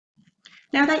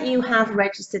Now that you have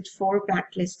registered for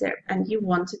Blacklister and you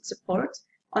wanted support,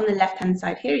 on the left-hand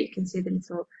side here, you can see the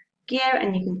little gear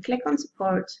and you can click on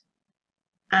support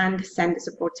and send a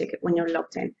support ticket when you're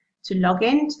logged in. To log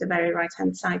in, to the very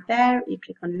right-hand side there, you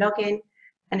click on login.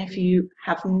 And if you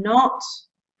have not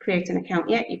created an account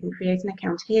yet, you can create an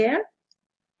account here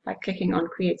by clicking on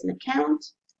create an account,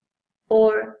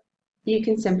 or you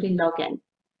can simply log in.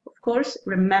 Of course,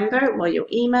 remember what your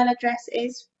email address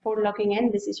is for logging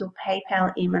in. This is your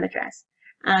PayPal email address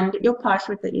and your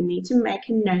password that you need to make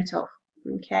a note of,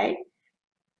 okay?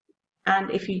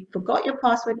 And if you forgot your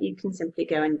password, you can simply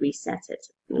go and reset it.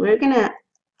 We're going to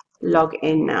log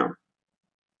in now.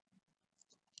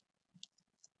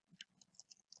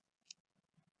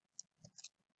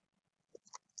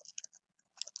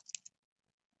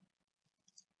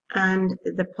 And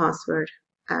the password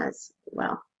as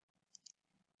well.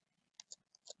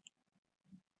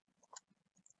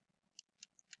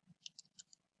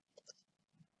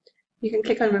 You can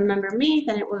click on remember me,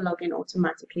 then it will log in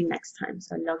automatically next time.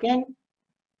 So log in.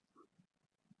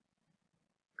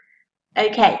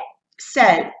 Okay,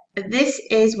 so this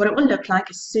is what it will look like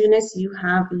as soon as you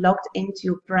have logged into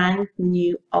your brand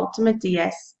new Ultimate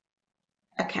DS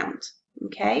account.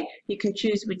 Okay, you can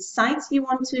choose which sites you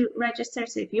want to register.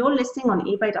 So if you're listing on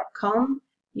eBay.com,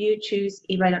 you choose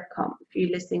eBay.com. If you're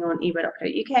listing on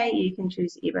eBay.co.uk, you can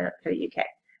choose eBay.co.uk.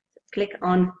 So click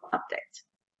on update.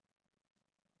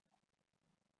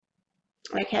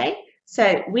 Okay,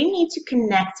 so we need to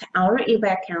connect our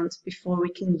eBay account before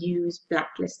we can use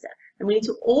Blacklister. And we need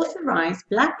to authorize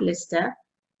Blacklister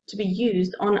to be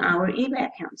used on our eBay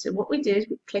account. So what we do is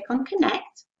we click on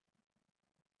connect,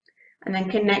 and then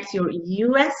connect your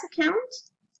US account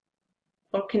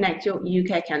or connect your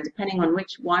UK account, depending on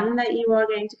which one that you are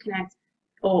going to connect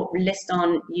or list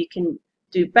on. You can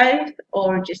do both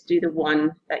or just do the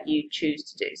one that you choose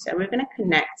to do. So we're going to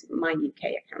connect my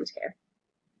UK account here.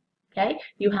 Okay,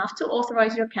 you have to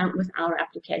authorize your account with our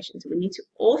application. So we need to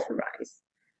authorize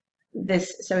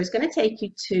this. So it's going to take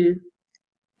you to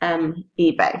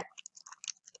eBay.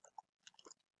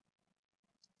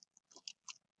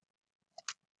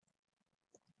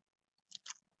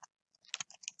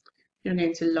 You're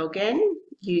going to log in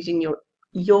using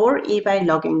your eBay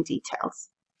login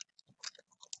details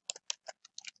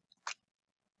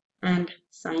and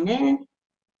sign in.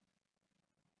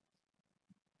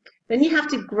 Then you have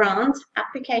to grant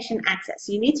application access.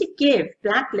 So you need to give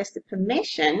Blacklister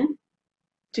permission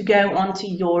to go onto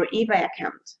your eBay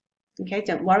account. Okay,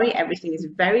 don't worry, everything is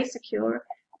very secure.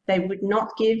 They would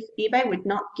not give, eBay would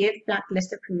not give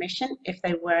Blacklister permission if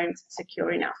they weren't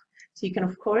secure enough. So you can,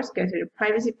 of course, go through the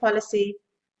privacy policy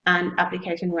and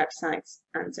application websites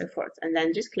and so forth, and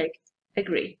then just click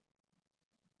agree.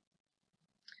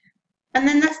 And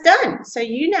then that's done. So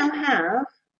you now have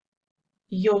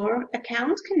your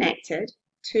account connected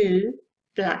to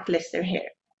Blacklister here.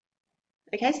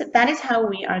 Okay, so that is how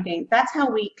we are going, that's how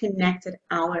we connected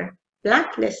our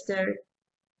Blacklister,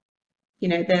 you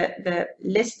know, the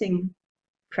listing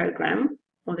program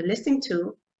or the listing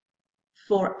tool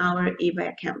for our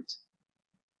eBay account.